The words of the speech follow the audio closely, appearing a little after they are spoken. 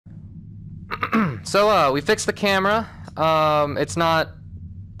So we fixed the camera. It's not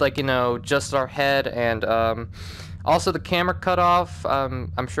like, you know, just our head, and also the camera cut off.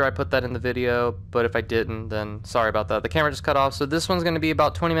 I'm sure I put that in the video, but if I didn't, then sorry about that. The camera just cut off, so this one's gonna be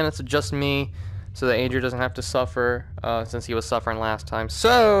about 20 minutes of just me, so that Andrew doesn't have to suffer, since he was suffering last time.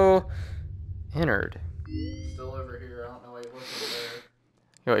 So, entered. Still over here. I don't know why you looked over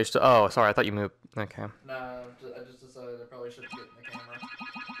there. You're still, oh, sorry, I thought you moved. Okay. Nah, I just decided I probably should get in the camera.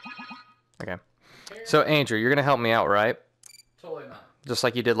 Okay. So, Andrew, you're gonna help me out, right? Totally not. Just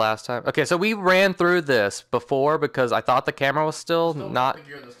like you did last time. Okay, so we ran through this before because I thought the camera was still not. Still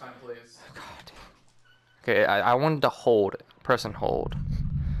gear this time, please. God. Okay, I wanted to hold, press and hold.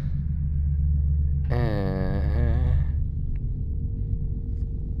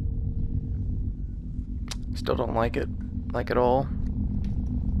 Still don't like it, at all.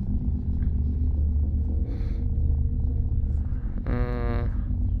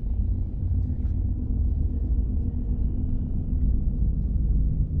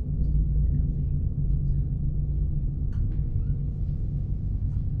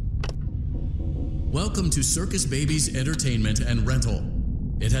 Welcome to Circus Baby's Entertainment and Rental.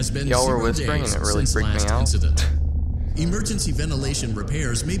 It has been Y'all were 0 whispering days and it really since freaked me last out. incident. Emergency ventilation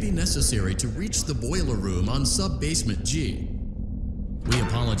repairs may be necessary to reach the boiler room on sub-basement G. We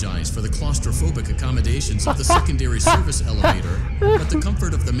apologize for the claustrophobic accommodations of the secondary service elevator, but the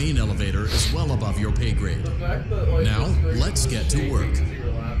comfort of the main elevator is well above your pay grade. Now, let's get to work.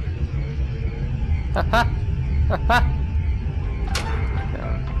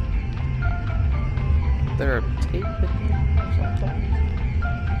 There a tape in here or something?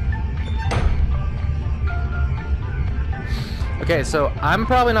 Okay, so I'm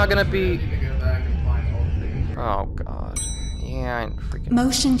probably not gonna be. Oh god. Yeah, I freaking.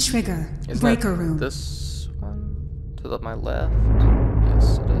 Motion trigger. Isn't Breaker that room. This one to my left.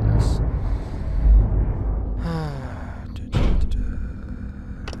 Yes, it is.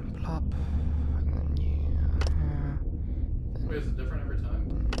 Plop. And then Wait, is it different every time?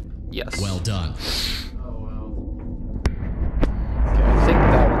 Yes. Well done. Okay, I think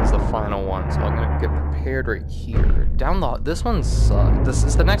that one's the final one, so I'm gonna get prepared right here. Down this one sucks. This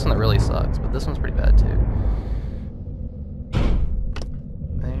is the next one that really sucks, but this one's pretty bad too.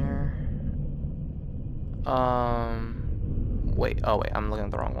 There. Wait. Oh wait, I'm looking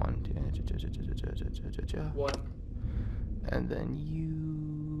at the wrong one. One. And then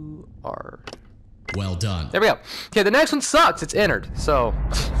you are. Well done. There we go. Okay, the next one sucks. It's entered, so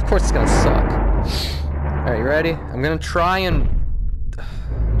of course it's gonna suck. All right, you ready? I'm gonna try and.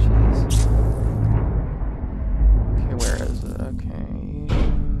 Jeez. Okay, where is it? Okay,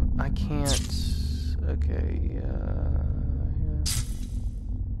 I can't. Okay,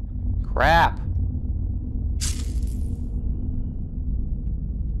 crap.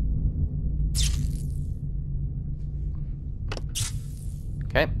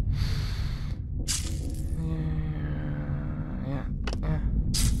 Okay.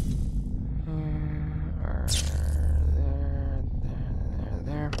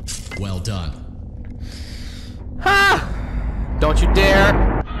 Well done. Ha! Don't you dare!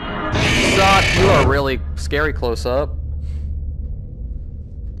 Suck! You are really scary close up.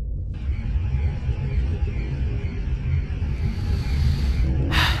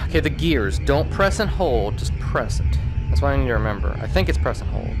 Okay, the gears. Don't press and hold. Just press it. That's what I need to remember. I think it's press and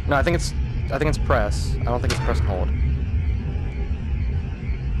hold. No, I think it's press. I don't think it's press and hold.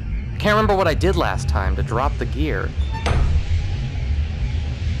 I can't remember what I did last time to drop the gear.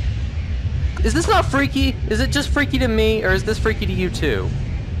 Is this not freaky? Is it just freaky to me, or is this freaky to you too?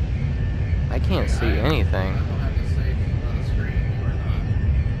 I can't see anything.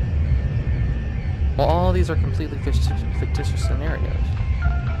 Well, all these are completely fictitious scenarios.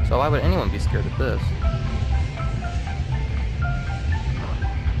 So why would anyone be scared of this?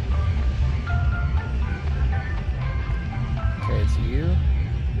 Okay, it's you.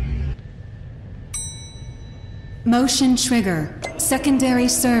 Motion trigger. Secondary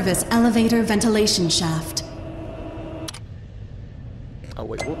service elevator ventilation shaft. Oh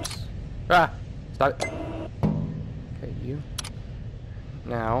wait, whoops. Ah! Stop it. Okay, you.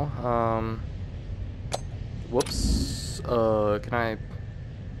 Now, whoops. Can I...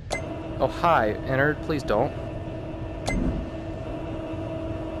 Oh, hi. Entered. Please don't.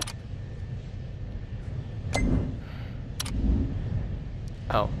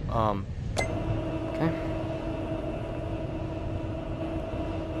 Oh, okay.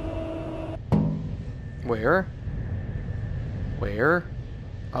 Where? Where?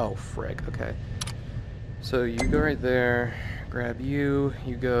 Oh, frick. Okay. So you go right there. Grab you.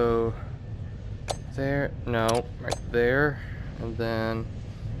 You go there. No, right there. And then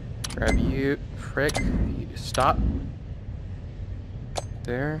Grab you, frick. You stop.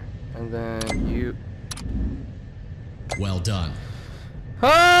 There, and then you. Well done.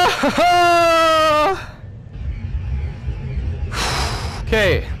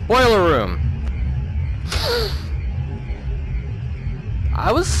 Okay, boiler room.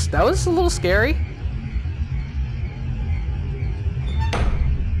 That was a little scary.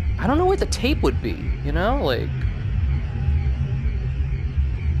 I don't know what the tape would be, you know, like.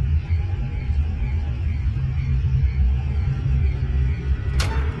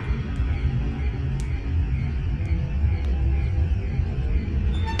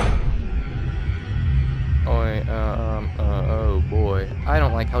 Oh boy. I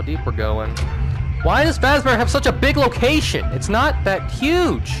don't like how deep we're going. Why does Fazbear have such a big location? It's not that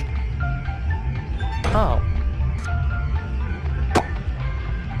huge. Oh.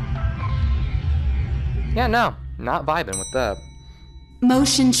 Yeah, no. Not vibing with that.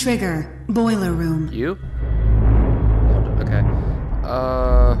 Motion trigger. Boiler room. You? Okay.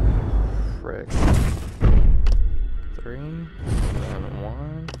 Frick. 3, then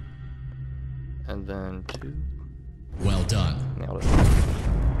 1, and then 2. Well done. Nailed it.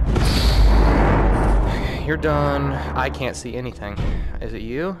 Okay, you're done. I can't see anything. Is it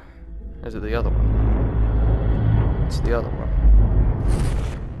you? Or is it the other one? It's the other one.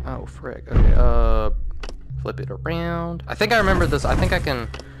 Oh, frick. Okay, flip it around. I think I remember this. I think I can,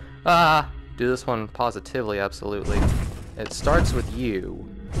 do this one positively, absolutely. It starts with you.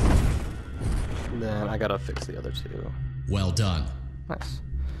 Then I gotta fix the other two. Well done. Nice.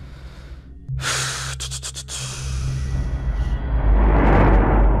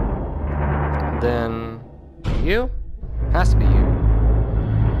 Then you? Has to be you.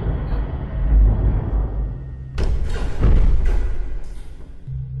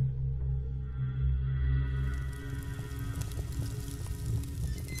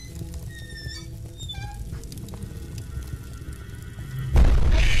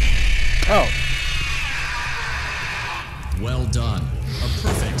 Oh. Well done. A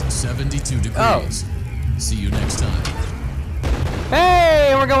perfect 72 degrees. Oh. See you next time.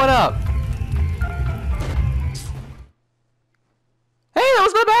 Hey, we're going up. Hey, that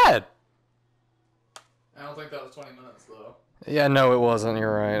was not bad. I don't think that was 20 minutes though. Yeah, no, it wasn't.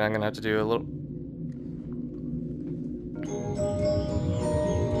 You're right. I'm gonna have to do a little.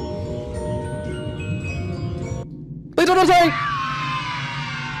 Please don't say.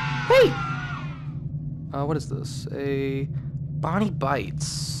 Hey. What is this? A Bonnie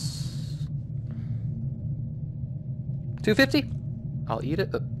Bites. 250. I'll eat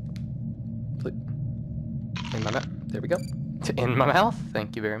it. Please. In my mouth. There we go. In my mouth.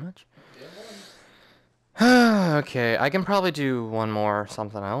 Thank you very much. Okay, I can probably do one more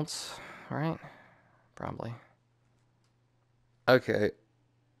something else, right? Probably. Okay.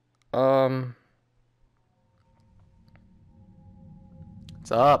 What's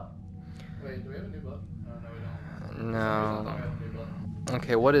up? Wait, do we have a new button? Oh, no, we don't. No. We have a new button.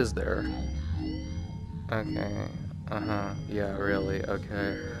 Okay, what is there? Okay. Yeah, really.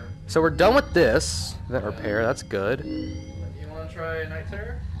 Okay. So we're done with this. That repair, that's good. You want to try Night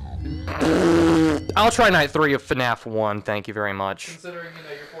Terror? I'll try night 3 of FNAF 1, thank you very much. Considering, you know,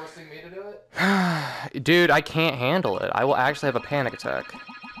 you're forcing me to do it? Dude, I can't handle it. I will actually have a panic attack.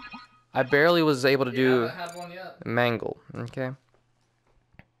 I barely was able to do I haven't had one yet. mangle, okay?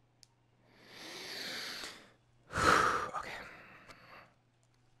 Okay.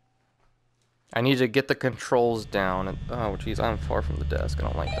 I need to get the controls down. And, oh, jeez, I'm far from the desk. I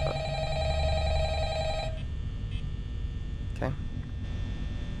don't like that. Okay. Okay.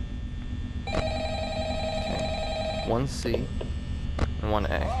 1C and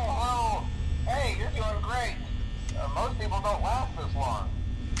 1A. Oh, hey, you're doing great. Most people don't last this long.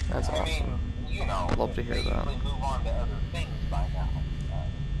 That's I mean, awesome. you know, I'd love to hear they that. usually move on to other things by now.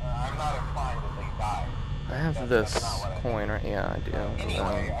 I'm not implying that they die. I have That's this not what I mean. coin, right? Yeah, I do.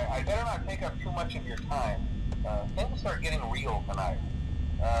 Anyway, I better not take up too much of your time. Things are getting real tonight.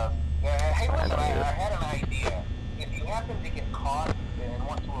 Hey, listen, I had an idea. If you happen to get caught and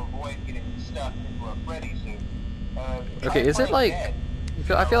want to avoid getting stuffed into a Freddy suit, Okay, is it like...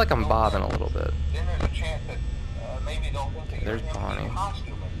 I feel like I'm bobbing a little bit. Then there's a chance that maybe they'll think that you're There's an empty Bonnie.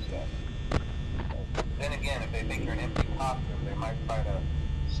 costume instead. Then again, if they think you're an empty costume, they might try to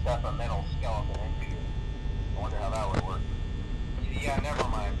stuff a mental skeleton into you. I wonder how that would work. Yeah, never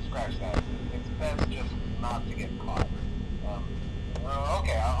mind. Scratch that. It's best just not to get caught.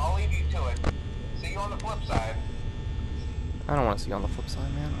 Okay, I'll leave you to it. See you on the flip side. I don't want to see you on the flip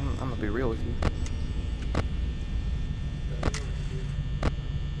side, man. I'm gonna be real with you.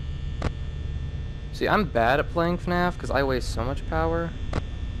 See, I'm bad at playing FNAF because I waste so much power.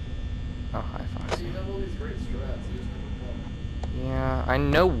 have all these great strats. You just never play. Yeah, I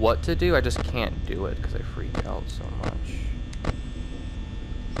know what to do, I just can't do it because I freak out so much.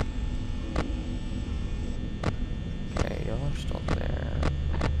 Okay, y'all are still there.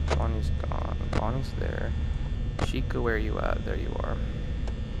 Bonnie's gone. Bonnie's there. Chica, where you at? There you are.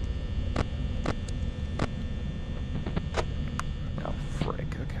 Oh, frick,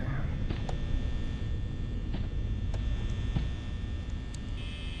 okay.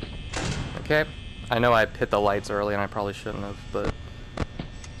 Okay, I know I hit the lights early and I probably shouldn't have, but...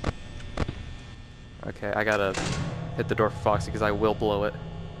 Okay, I gotta hit the door for Foxy because I will blow it.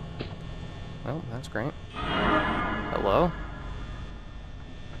 Oh, that's great. Hello?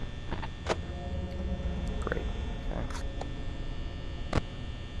 Great, okay.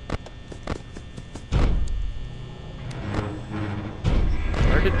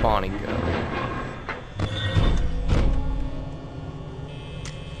 Where did Bonnie go?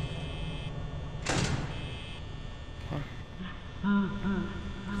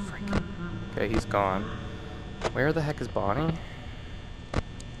 Okay, he's gone. Where the heck is Bonnie?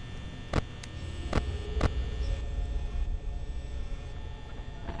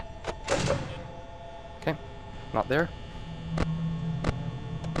 Okay, not there.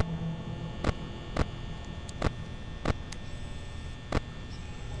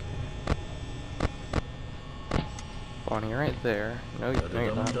 Bonnie, right there. No,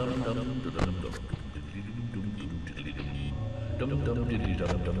 you're not.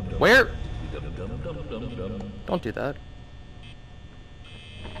 Where? Don't do that.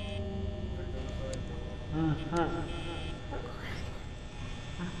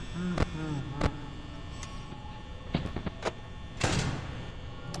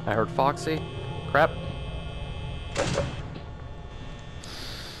 I heard Foxy. Crap.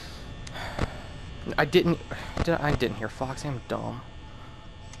 I didn't hear Foxy. I'm dumb.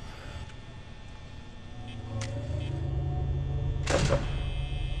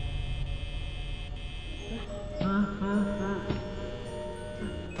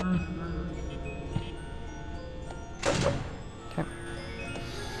 Okay.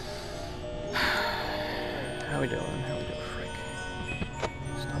 How we doing? Frick.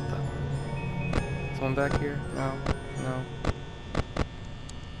 Stop that. Someone back here? No. No.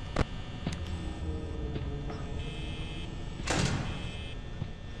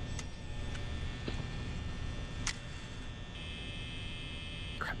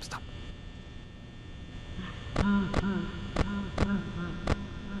 Crap, stop.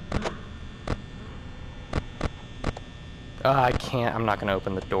 I can't. I'm not gonna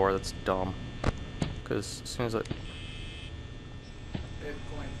open the door. That's dumb. Because as soon as I... They have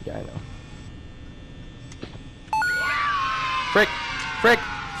a coin. Yeah, I know. Frick! Frick!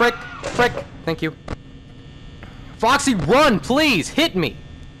 Frick! Frick! Thank you. Foxy, run! Please! Hit me!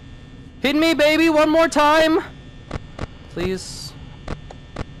 Hit me, baby! One more time! Please.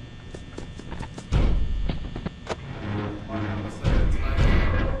 What's there? It's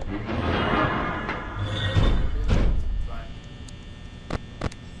fine.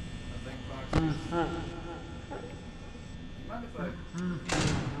 I think Foxy. Mind if I...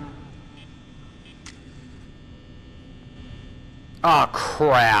 Oh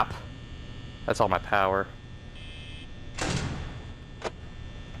crap! That's all my power.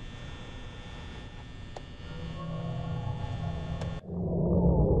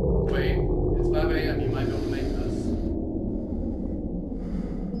 Wait, it's 5 a.m. You might be able to make this.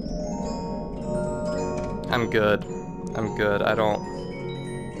 I'm good. I'm good. I don't...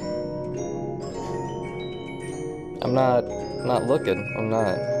 I'm not looking. I'm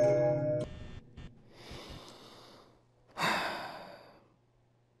not.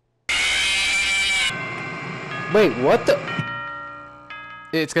 Wait, what the...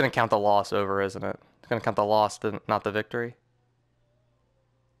 It's gonna count the loss over, isn't it? It's gonna count the loss, not the victory.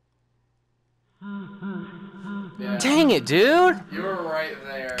 Yeah. Dang it, dude! You were right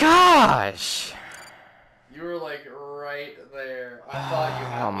there. Gosh! You were like right there. I thought you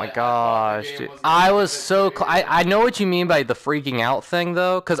had Oh my it. gosh, I thought the game dude. was I gonna was give it so to close. you. I know what you mean by the freaking out thing,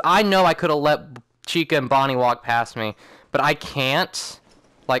 though, because I know I could have let Chica and Bonnie walk past me, but I can't.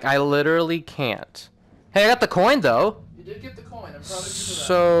 Like, I literally can't. Hey, I got the coin, though. You did get the coin. I'm proud of you for that.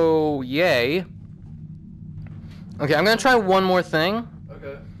 So, yay. Okay, I'm gonna try one more thing.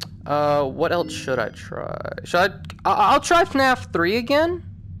 Okay. What else should I try? I'll try FNAF 3 again?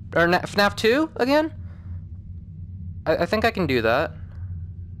 Or FNAF 2 again? I think I can do that.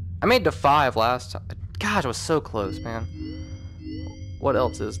 I made it to 5 last time. Gosh, it was so close, man. What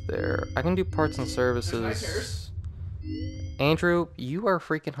else is there? I can do parts and services. There's nightmares. Andrew, you are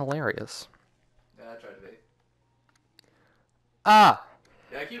freaking hilarious. Yeah, I tried to be. Ah!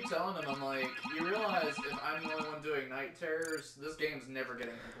 Yeah, I keep telling him, I'm like, you realize if I'm the only one doing night terrors, this game's never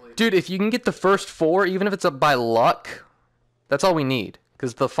getting complete. Dude, if you can get the first 4, even if it's up by luck, that's all we need.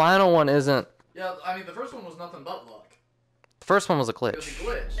 Because the final one isn't... Yeah, I mean, the first one was nothing but luck. The first one was a It was a glitch.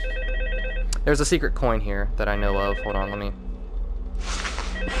 glitch. There's a secret coin here that I know of. Hold on, let me...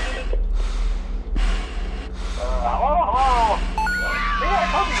 Hello? Yeah, I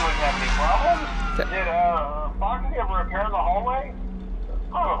told you you wouldn't have any problems. Did, Foxy ever repair the hallway?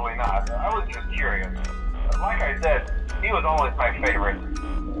 Probably not. I was just curious. Like I said, he was always my favorite.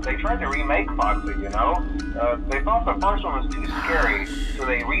 They tried to remake Foxy, you know? They thought the first one was too scary, so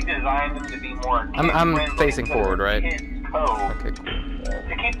they redesigned him to be more I'm kid-friendly facing instead of forward, right? Kids Cove, Okay, cool.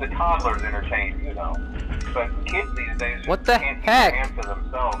 to keep the toddlers entertained, you know. But kids these days just What the can't keep heck their hands to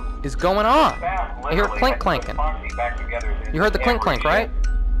themselves. is going on? Staff I hear literally clink had to put clanking. Foxy back together You heard the clink clink, right?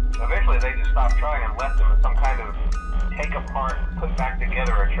 Eventually they just stopped trying and left him as some kind of take apart, put back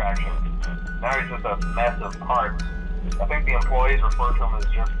together attraction. Now he's just a mess of parts. I think the employees refer to him as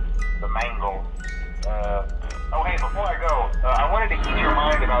just the mangle. Oh hey, before I go, I wanted to ease your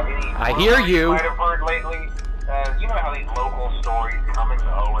mind about any I hear rumors you. might have heard lately. You know how these local stories come and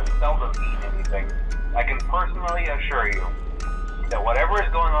go and seldom mean anything. I can personally assure you that whatever is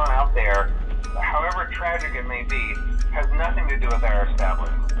going on out there, however tragic it may be, has nothing to do with our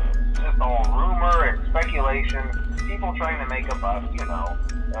establishment. It's just all rumor and speculation, people trying to make a buck, you know.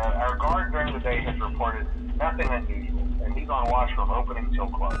 Our guard during the day has reported nothing unusual, and he's on watch from opening till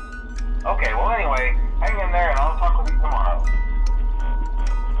close. Okay, well anyway, hang in there and I'll talk with you tomorrow.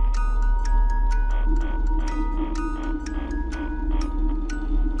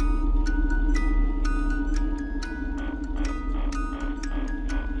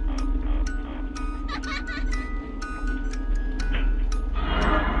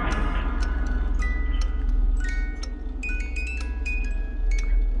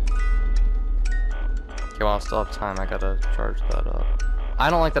 Okay, well, I still have time. I gotta charge that up.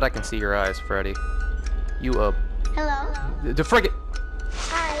 I don't like that I can see your eyes, Freddy. You, Hello. the frigate.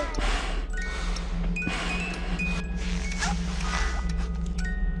 Hi.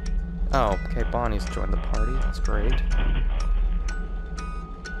 Oh, okay, Bonnie's joined the party. That's great.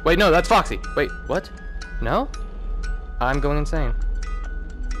 Wait, no, that's Foxy. Wait, what? No? I'm going insane.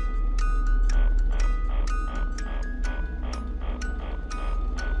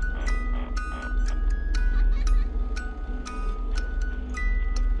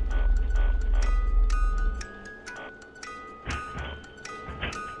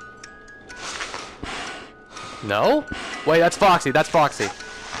 No? Wait, that's Foxy. That's Foxy.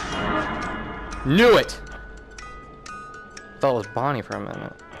 Knew it! Thought it was Bonnie for a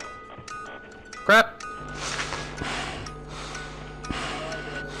minute. Crap!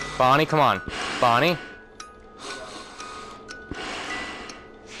 Bonnie, come on. Bonnie?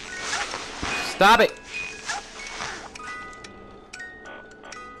 Stop it!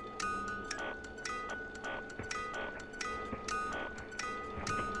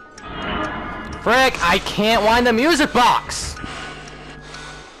 Frick, I can't wind the music box!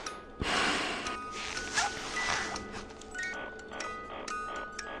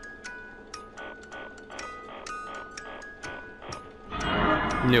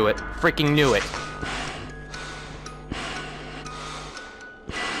 Knew it. Freaking knew it.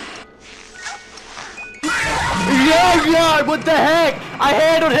 Oh god, what the heck? I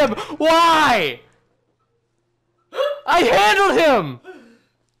handled him! Why? I handled him!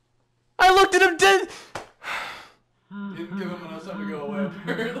 I looked at him dead. You didn't give him enough time to go away,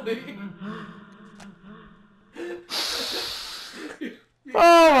 apparently.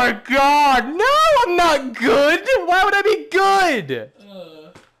 Oh my god! No, I'm not good! Why would I be good?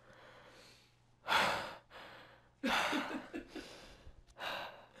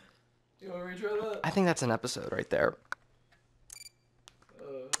 You want to retry that? I think that's an episode right there.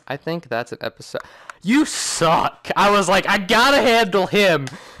 I think that's an episode. You suck! I was like, I gotta handle him!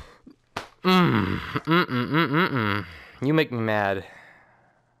 You make me mad.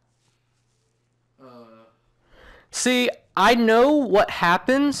 See, I know what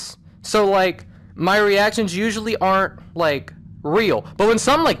happens, so like, my reactions usually aren't like real. But when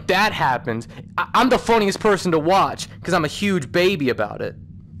something like that happens, I'm the funniest person to watch because I'm a huge baby about it.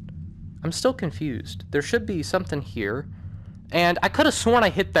 I'm still confused. There should be something here. And I could have sworn I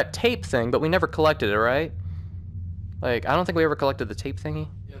hit that tape thing, but we never collected it, right? Like, I don't think we ever collected the tape thingy.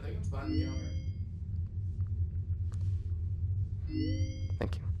 Yeah, I think it's behind the counter.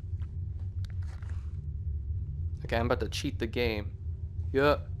 Thank you. Okay, I'm about to cheat the game.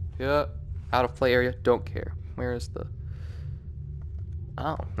 Yeah. Out of play area, don't care. Where is the...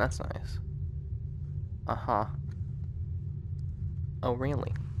 Oh, that's nice. Uh-huh. Oh,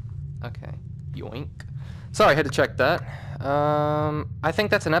 really? Okay. Yoink. Sorry, I had to check that. I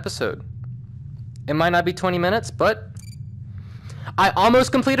think that's an episode. It might not be 20 minutes, but I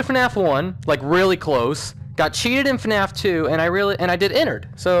almost completed FNAF 1, like really close. Got cheated in FNAF 2, and I did Entered.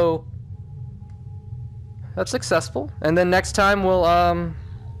 So that's successful. And then next time we'll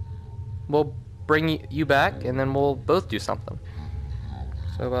bring you back, and then we'll both do something.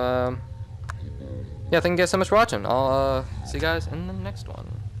 So yeah, thank you guys so much for watching. I'll see you guys in the next one.